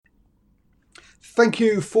Thank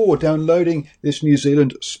you for downloading this New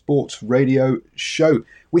Zealand Sports Radio show.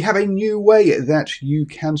 We have a new way that you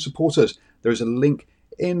can support us. There is a link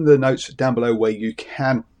in the notes down below where you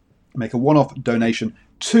can make a one-off donation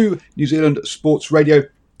to New Zealand Sports Radio.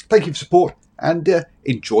 Thank you for support and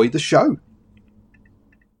enjoy the show.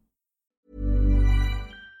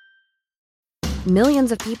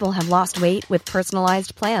 Millions of people have lost weight with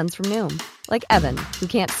personalized plans from Noom. Like Evan, who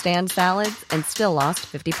can't stand salads and still lost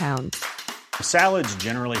 50 pounds. Salads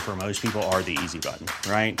generally for most people are the easy button,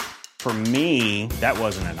 right? For me, that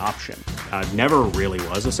wasn't an option. I never really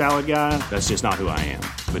was a salad guy. That's just not who I am.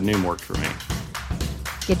 But Noom worked for me.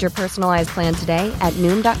 Get your personalized plan today at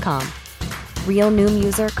Noom.com. Real Noom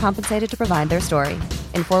user compensated to provide their story.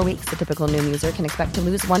 In 4 weeks, the typical Noom user can expect to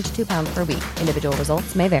lose 1 to 2 pounds per week. Individual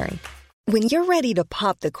results may vary. When you're ready to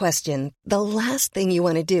pop the question, the last thing you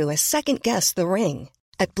want to do is second-guess the ring.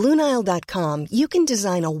 At BlueNile.com, you can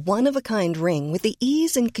design a one-of-a-kind ring with the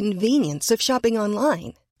ease and convenience of shopping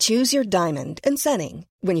online. Choose your diamond and setting.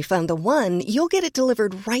 When you find the one, you'll get it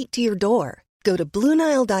delivered right to your door. Go to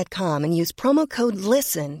BlueNile.com and use promo code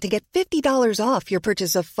LISTEN to get $50 off your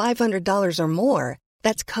purchase of $500 or more.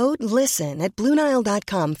 That's code LISTEN at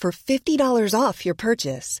BlueNile.com for $50 off your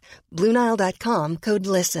purchase. BlueNile.com, code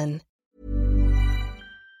LISTEN.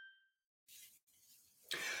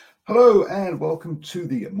 Hello and welcome to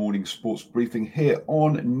the morning sports briefing here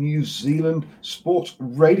on New Zealand Sports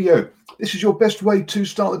Radio. This is your best way to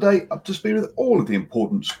start the day up to speed with all of the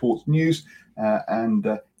important sports news. In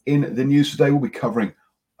the news today, we'll be covering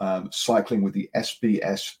cycling with the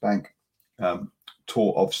SBS Bank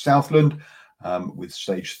Tour of Southland with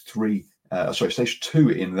stage 2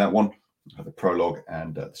 in that one. The prologue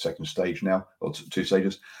and the second stage now, or 2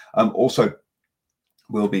 stages. Also,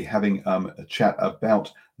 we'll be having a chat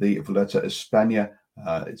about the Vuelta a España.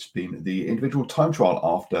 It's been the individual time trial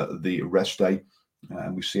after the rest day.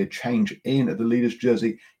 And we see a change in the leader's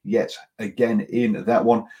jersey yet again in that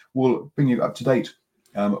one. We'll bring you up to date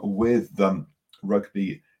with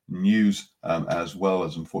rugby news, as well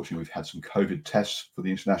as, unfortunately, we've had some COVID tests for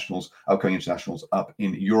the upcoming internationals up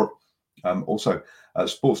in Europe. Also,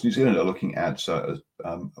 Sports New Zealand are looking at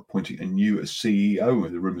appointing a new CEO,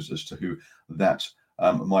 with the rumours as to who that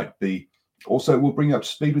might be. Also, we'll bring you up to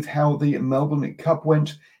speed with how the Melbourne Cup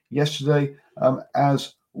went yesterday,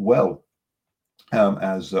 as well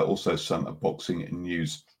as also some boxing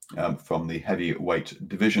news from the heavyweight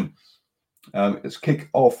division. Let's kick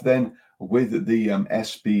off then with the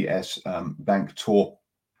SBS Bank Tour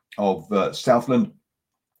of Southland.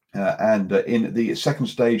 And in the second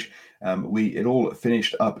stage, it all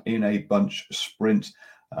finished up in a bunch sprint.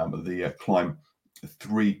 The climb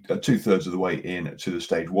 2/3 of the way in to the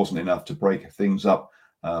stage wasn't enough to break things up,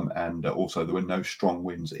 and also there were no strong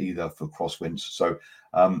winds either for crosswinds. So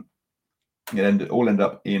it all ended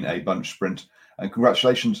up in a bunch sprint. And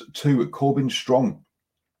congratulations to Corbin Strong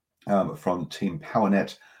from Team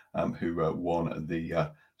PowerNet, who won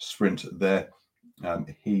the sprint there.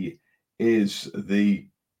 He is the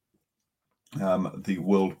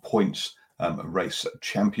world points race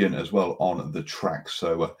champion as well on the track.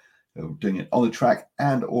 So doing it on the track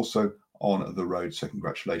and also on the road. So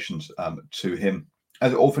congratulations to him.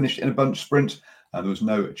 As it all finished in a bunch sprint, there was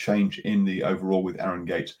no change in the overall, with Aaron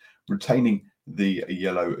Gate retaining the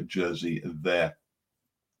yellow jersey there.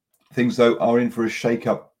 Things, though, are in for a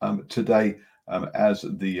shake-up today as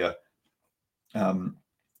the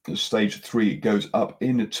stage 3 goes up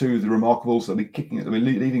into the Remarkables. They'll be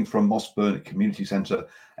leaving from Mossburn Community Centre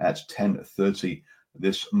at 10:30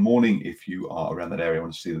 this morning. If you are around that area, I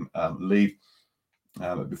want to see them leave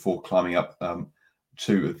before climbing up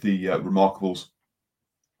to the Remarkables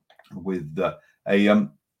with a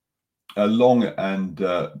long and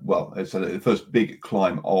it's the first big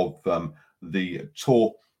climb of the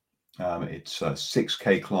tour. It's a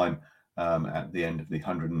 6K climb at the end of the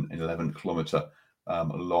 111 kilometre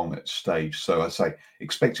long stage. So I say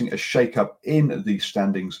expecting a shake-up in the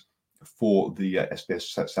standings for the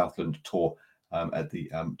SBS Southland Tour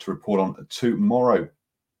to report on tomorrow.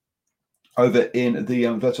 Over in the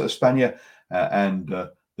Vuelta a España, and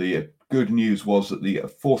the good news was that the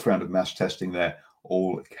 4th round of mass testing there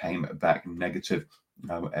all came back negative.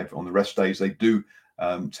 On the rest days, they do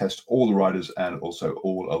test all the riders and also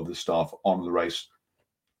all of the staff on the race,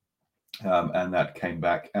 and that came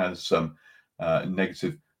back as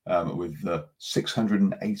negative, with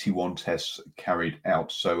 681 tests carried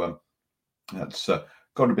out. So that's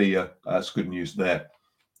got to be that's good news there.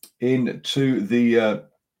 Into the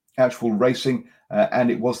actual racing,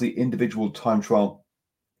 and it was the individual time trial.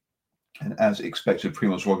 And as expected,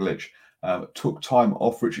 Primoz Roglic took time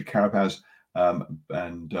off Richard Carapaz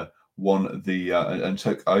and won the and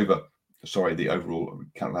took over. Sorry, the overall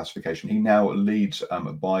classification. He now leads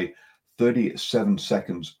by 37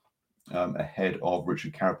 seconds ahead of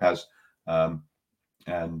Richard Carapaz,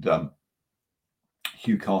 and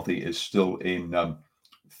Hugh Carthy is still in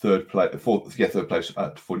third place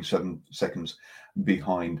at 47 seconds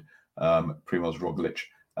behind Primoz Roglic.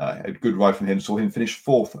 A good ride from him. Saw him finish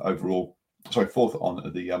fourth overall. Sorry, fourth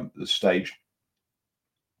on the stage.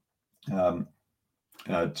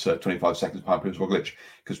 At 25 seconds behind Primoz Roglic,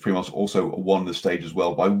 because Primoz also won the stage as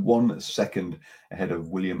well by 1 second ahead of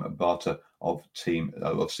William Barter of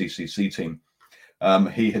CCC team.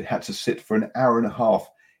 He had to sit for an hour and a half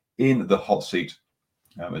in the hot seat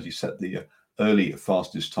as he set the early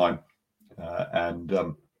fastest time.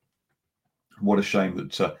 And what a shame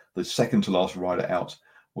that the second to last rider out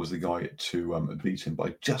was the guy to beat him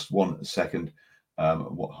by just 1 second.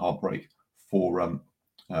 What heartbreak for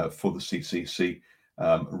the CCC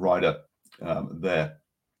rider there.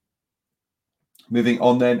 Moving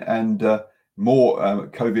on then, and more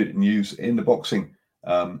COVID news in the boxing.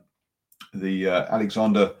 The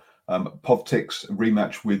Alexander Povtic's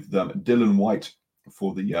rematch with Dylan White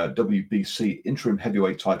for the WBC interim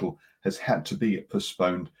heavyweight title has had to be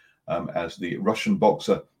postponed as the Russian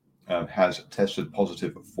boxer has tested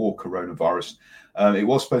positive for coronavirus. It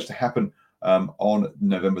was supposed to happen on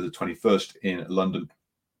November the 21st in London.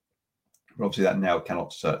 But obviously that now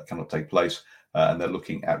cannot take place, and they're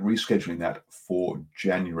looking at rescheduling that for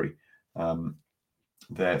January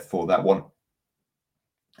there for that one.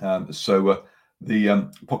 So the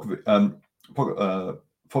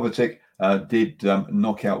Povtic did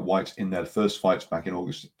knock out White in their first fight back in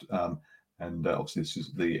August, and obviously this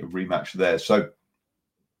is the rematch there. So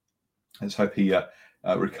let's hope he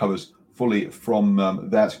recovers fully from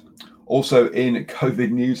that. Also in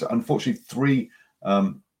COVID news, unfortunately, 3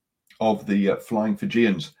 of the Flying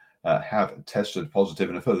Fijians have tested positive,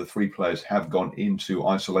 and a further 3 players have gone into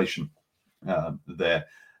isolation there.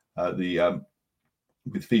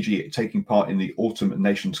 With Fiji taking part in the Autumn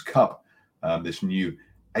Nations Cup, this new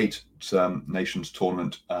 8 nations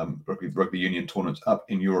tournament, rugby union tournament up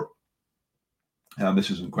in Europe. This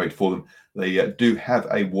isn't great for them. They do have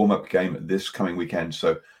a warm-up game this coming weekend,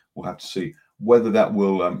 so we'll have to see whether that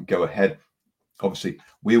will go ahead. Obviously,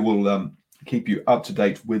 we will keep you up to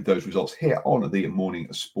date with those results here on the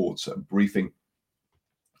morning sports briefing.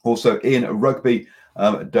 Also in rugby,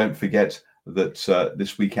 don't forget that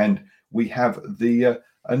this weekend we have the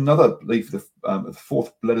another leaf, the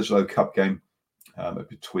 4th Bledisloe Cup game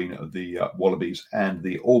between the Wallabies and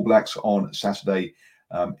the All Blacks on Saturday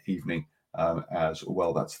evening as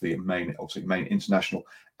well. That's the main international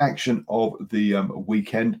action of the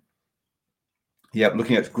weekend. Yeah,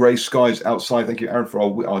 looking at grey skies outside. Thank you, Aaron, for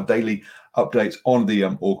our daily updates on the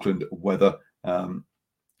Auckland weather.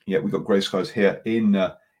 Yeah, we've got grey skies here in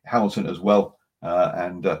Hamilton as well.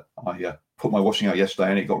 And I put my washing out yesterday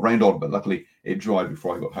and it got rained on, but luckily it dried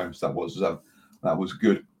before I got home. So that was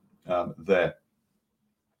good there.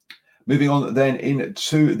 Moving on then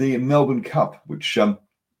into the Melbourne Cup, which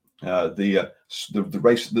the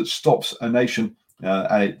race that stops a nation,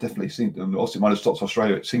 and it definitely seemed, also it might have stopped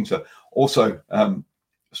Australia. It seemed to also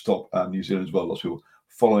stop New Zealand as well. Lots of people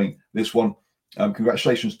following this one.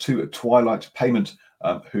 Congratulations to Twilight Payment,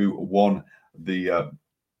 who won the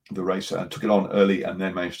race and took it on early, and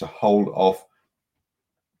then managed to hold off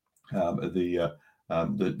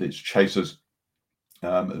its chasers.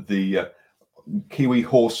 The Kiwi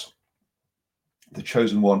horse, the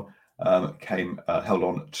chosen one, held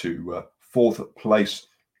on to 4th place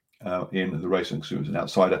in the race, and it was an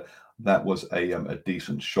outsider. That was a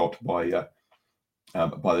decent shot by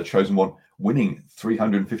the chosen one, winning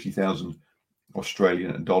 350,000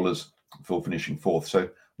 Australian dollars for finishing 4th. So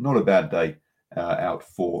not a bad day out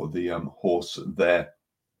for the horse there.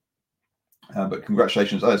 But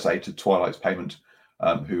congratulations, as I say, to Twilight's Payment,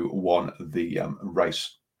 who won the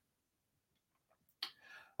race.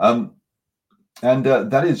 And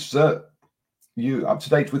that is you up to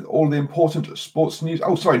date with all the important sports news.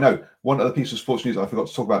 Oh, sorry, no. One other piece of sports news I forgot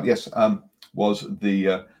to talk about. Yes, was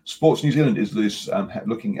the Sports New Zealand is this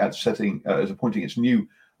looking at appointing its new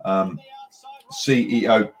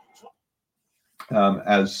CEO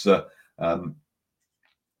as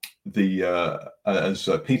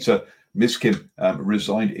Peter Miskin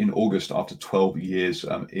resigned in August after 12 years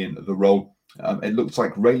in the role. It looks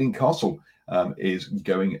like Raelene Castle is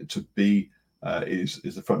going to be is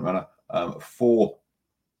the front runner for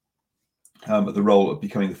the role of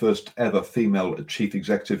becoming the first ever female chief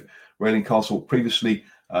executive. Raelene Castle, previously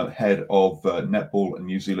head of netball in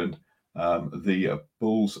New Zealand, the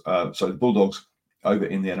Bulldogs over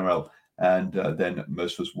in the NRL, And then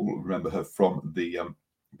most of us will remember her from the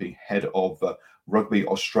being head of Rugby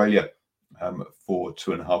Australia for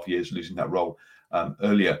 2.5 years, losing that role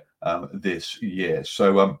earlier this year.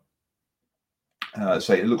 So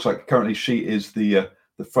it looks like currently she is the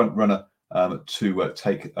front runner to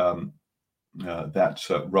take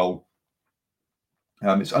that role.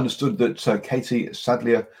 It's understood that Katie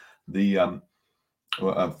Sadlier, the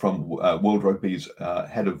from World Rugby's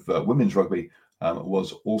head of women's rugby,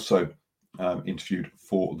 was also interviewed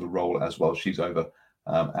for the role as well. She's over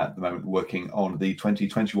at the moment working on the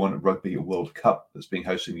 2021 Rugby World Cup that's being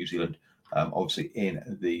hosted in New Zealand, obviously in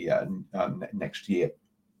the next year.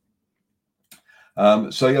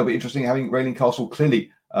 So yeah, it'll be interesting having Raelene Castle,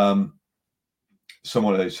 clearly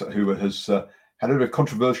someone who has had a very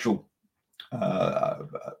controversial kind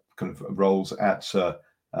of roles at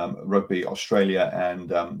Rugby Australia and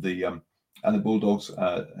the Bulldogs,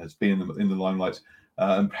 has been in the limelight,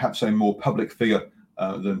 and perhaps a more public figure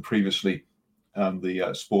than previously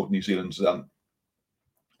the Sport New Zealand's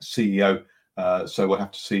CEO. So we'll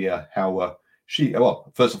have to see how she.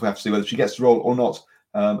 Well, first of all, we have to see whether she gets the role or not,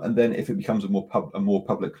 and then if it becomes a more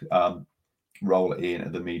public role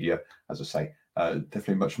in the media, as I say,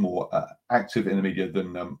 definitely much more active in the media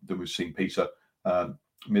than we've seen Peter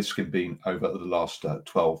Miskin being over the last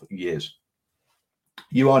 12 years.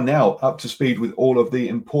 You are now up to speed with all of the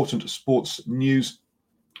important sports news.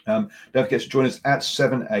 Don't forget to join us at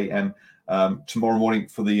 7 a.m. Tomorrow morning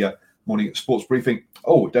for the morning sports briefing.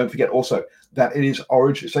 Oh, don't forget also that it is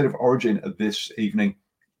State of Origin this evening.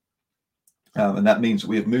 And that means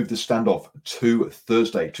we have moved the standoff to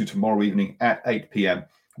Thursday, to tomorrow evening at 8 p.m,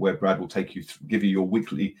 where Brad will take you give you your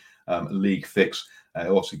weekly league fix.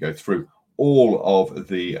 Also go through all of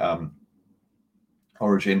the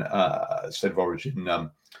State of Origin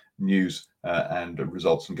news and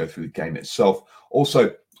results, and go through the game itself.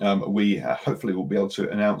 Also, we hopefully will be able to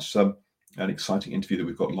announce an exciting interview that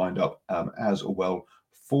we've got lined up as well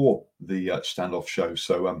for the standoff show.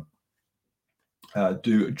 So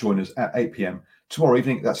do join us at 8 p.m. tomorrow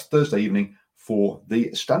evening. That's Thursday evening for the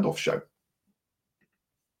standoff show.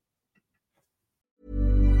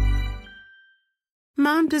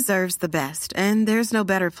 Mom deserves the best, and there's no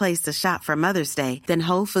better place to shop for Mother's Day than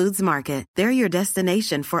Whole Foods Market. They're your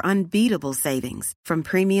destination for unbeatable savings, from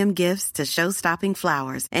premium gifts to show-stopping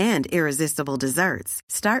flowers and irresistible desserts.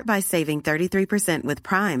 Start by saving 33% with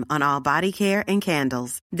Prime on all body care and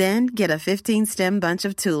candles. Then get a 15-stem bunch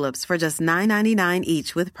of tulips for just $9.99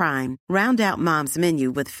 each with Prime. Round out Mom's menu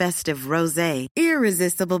with festive rosé,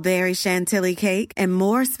 irresistible berry chantilly cake, and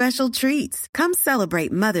more special treats. Come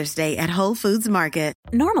celebrate Mother's Day at Whole Foods Market.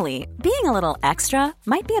 Normally, being a little extra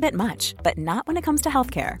might be a bit much, but not when it comes to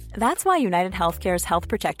healthcare. That's why United Healthcare's Health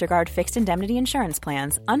Protector Guard fixed indemnity insurance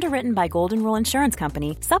plans, underwritten by Golden Rule Insurance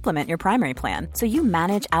Company, supplement your primary plan so you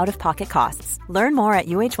manage out-of-pocket costs. Learn more at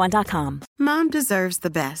uh1.com. Mom deserves the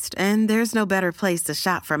best, and there's no better place to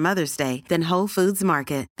shop for Mother's Day than Whole Foods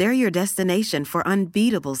Market. They're your destination for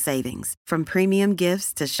unbeatable savings, from premium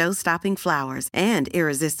gifts to show-stopping flowers and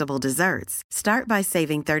irresistible desserts. Start by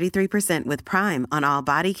saving 33% with Prime on all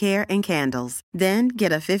body care and candles. Then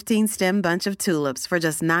get a 15-stem bunch of tulips for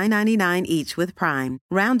just $9.99 each with Prime.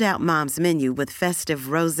 Round out Mom's menu with festive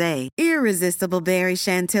rosé, irresistible berry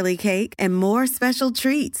chantilly cake, and more special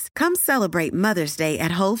treats. Come celebrate Mother's Day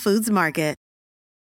at Whole Foods Market.